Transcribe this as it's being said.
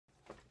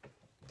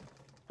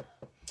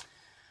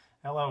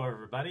Hello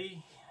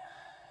everybody,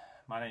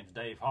 my name's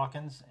Dave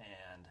Hawkins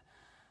and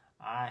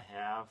I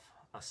have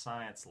a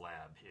science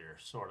lab here,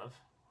 sort of.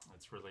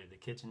 It's really the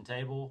kitchen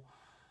table,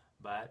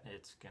 but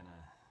it's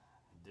gonna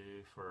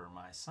do for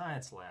my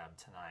science lab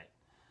tonight.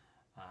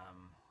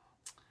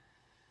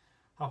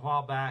 A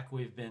while back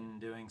we've been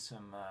doing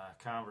some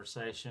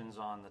conversations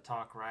on the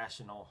Talk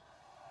Rational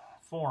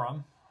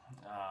forum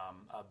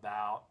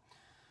about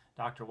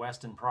Dr.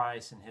 Weston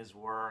Price and his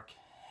work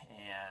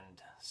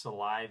and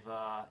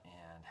saliva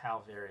and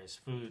how various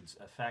foods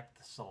affect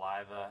the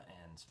saliva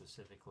and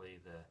specifically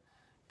the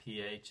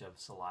pH of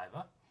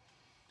saliva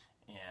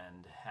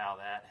and how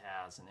that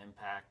has an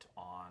impact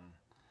on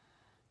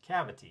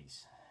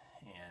cavities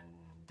and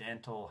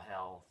dental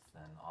health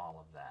and all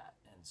of that.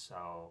 And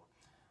so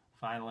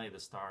finally the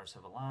stars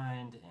have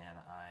aligned and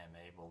I am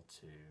able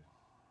to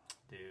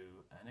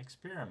do an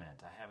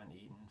experiment. I haven't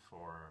eaten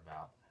for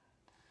about,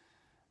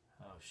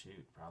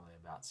 probably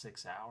about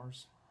 6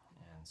 hours.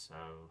 And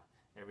so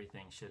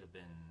everything should have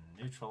been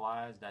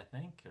neutralized, I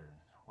think, or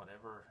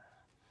whatever.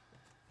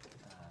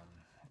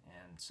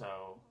 And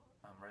so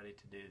I'm ready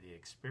to do the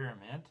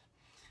experiment.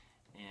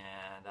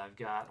 And I've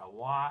got a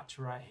watch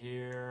right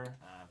here.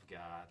 I've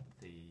got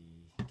the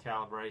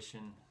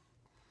calibration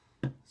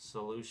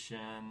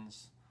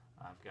solutions.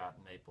 I've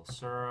got maple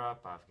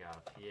syrup. I've got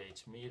a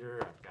pH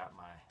meter. I've got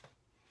my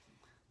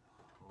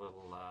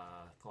little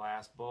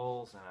glass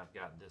bowls, and I've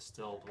got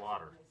distilled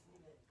water.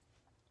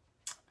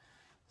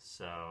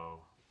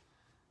 So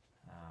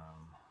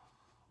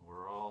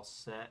we're all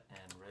set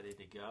and ready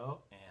to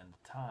go, and the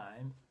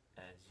time,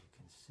 as you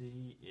can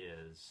see,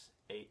 is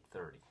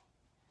 8:30.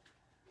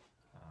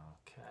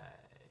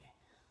 Okay.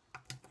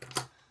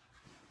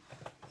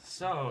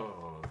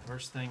 So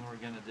first thing we're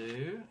going to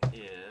do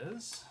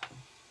is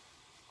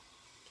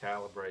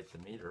calibrate the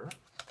meter.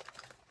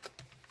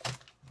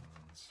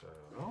 And so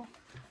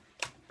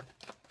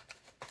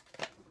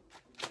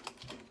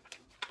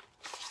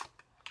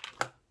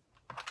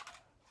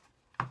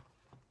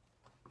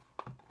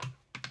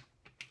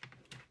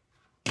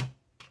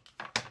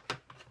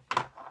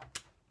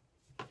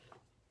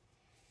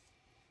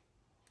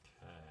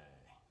okay,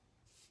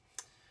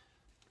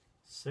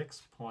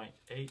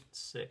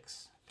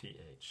 6.86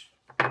 pH.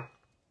 Okay,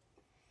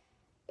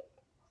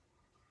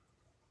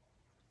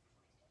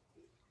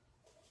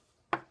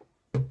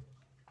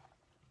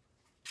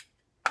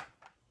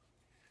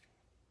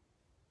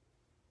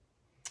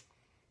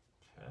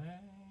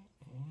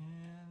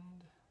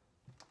 and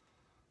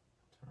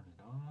turn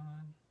it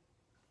on.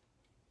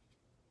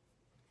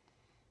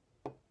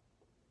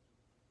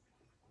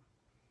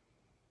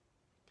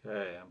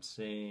 Okay, I'm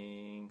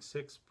seeing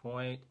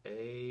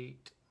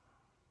 6.8.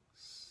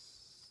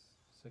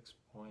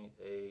 6.8.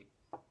 You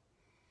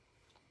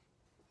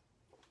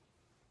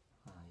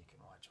can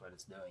watch what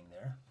it's doing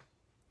there.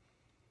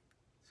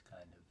 It's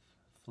kind of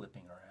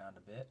flipping around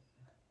a bit.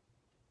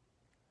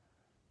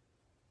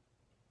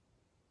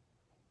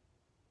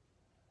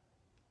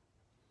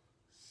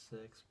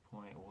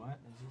 What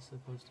is it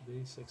supposed to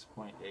be?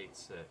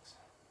 6.86.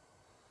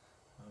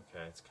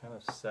 Okay, it's kind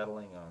of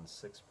settling on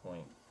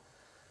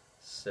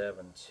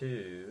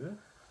 6.72.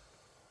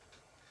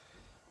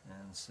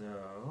 And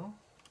so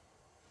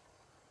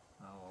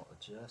I'll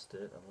adjust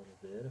it a little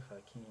bit if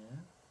I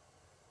can.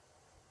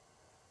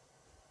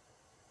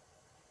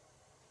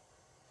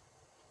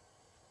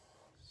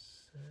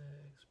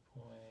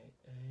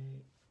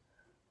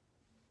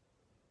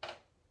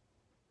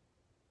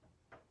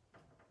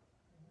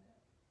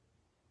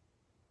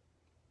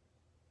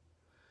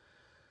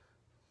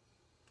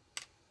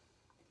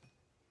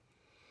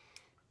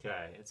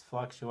 Okay, it's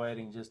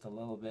fluctuating just a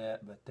little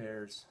bit, but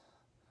there's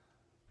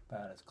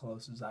about as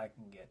close as I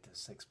can get to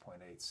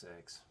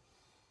 6.86.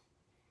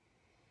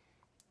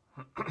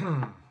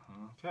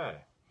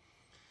 Okay,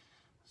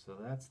 so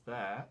that's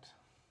that.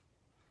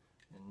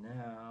 And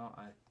now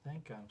I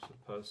think I'm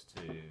supposed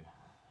to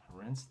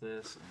rinse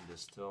this in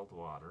distilled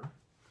water.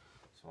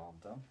 So I'll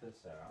dump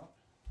this out.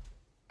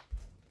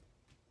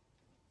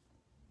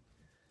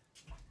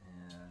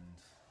 And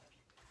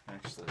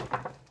actually,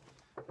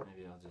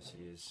 maybe I'll just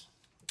use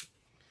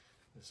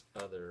this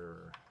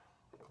other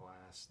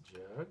glass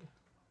jug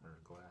or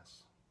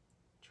glass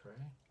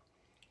tray,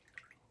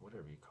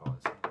 whatever you call it.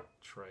 It's not a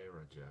tray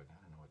or a jug. I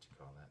don't know what you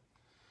call that.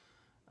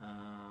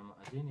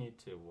 I do need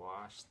to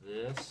wash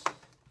this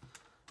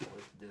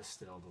with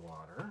distilled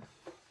water,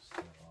 so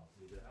I'll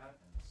do that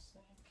in the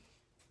sink.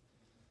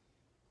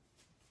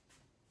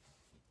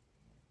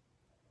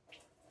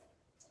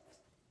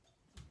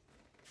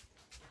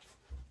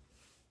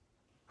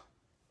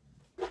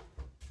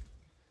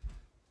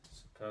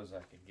 Suppose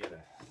I could get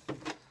a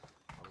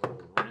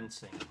little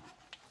rinsing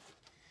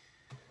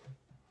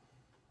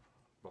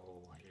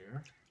bowl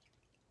here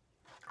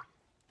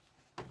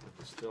with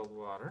distilled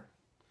water.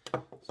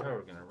 So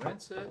we're going to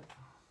rinse it.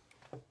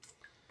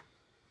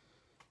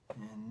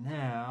 And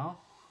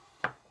now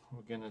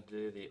we're going to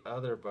do the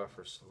other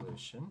buffer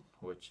solution,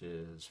 which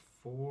is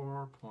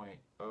 4.01.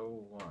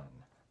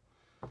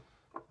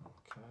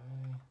 Okay,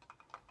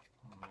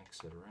 I'll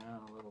mix it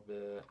around a little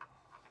bit.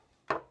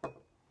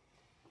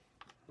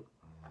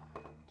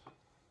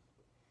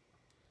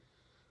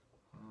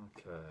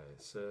 Okay,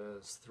 it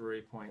says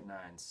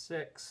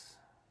 3.96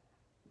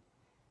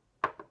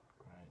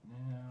 right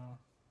now.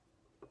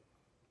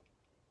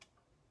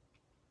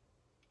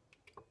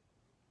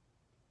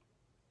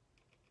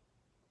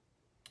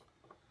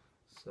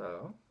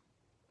 So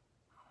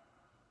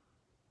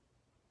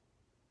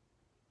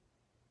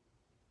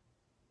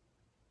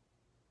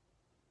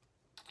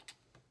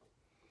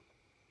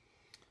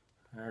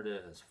there it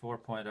is,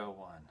 4.01.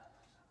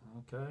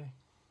 Okay,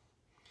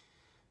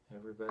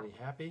 everybody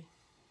happy?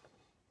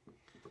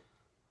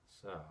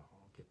 So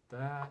we'll get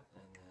that,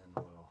 and then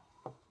we'll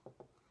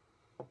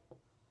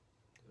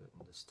do it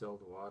in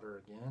distilled water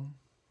again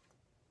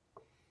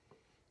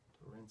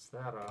to rinse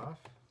that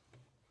off.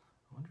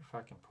 I wonder if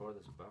I can pour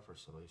this buffer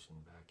solution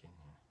back in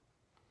here.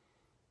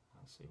 I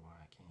don't see why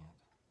I can't.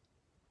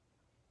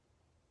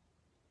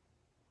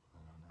 I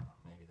don't know.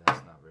 Maybe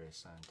that's not very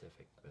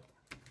scientific, but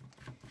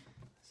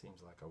it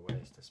seems like a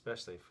waste,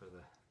 especially for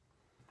the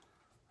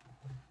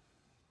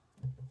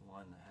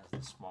one that has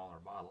the smaller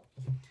bottle.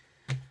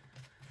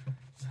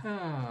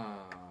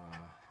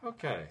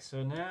 Okay,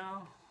 so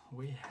now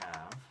we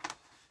have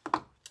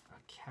a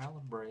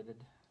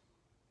calibrated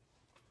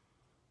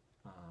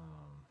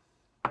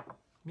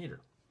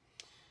meter.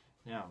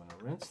 Now I'm going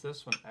to rinse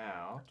this one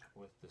out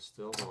with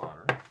distilled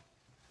water.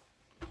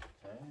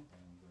 Okay, and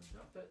I'm going to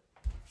dump it.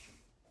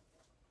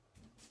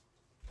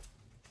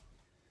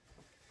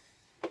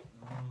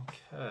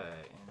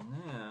 Okay, and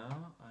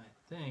now I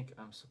think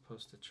I'm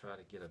supposed to try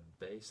to get a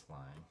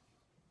baseline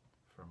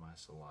for my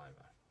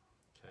saliva,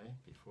 okay,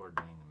 before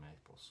doing the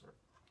maple syrup.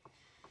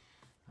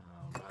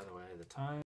 By the way, the time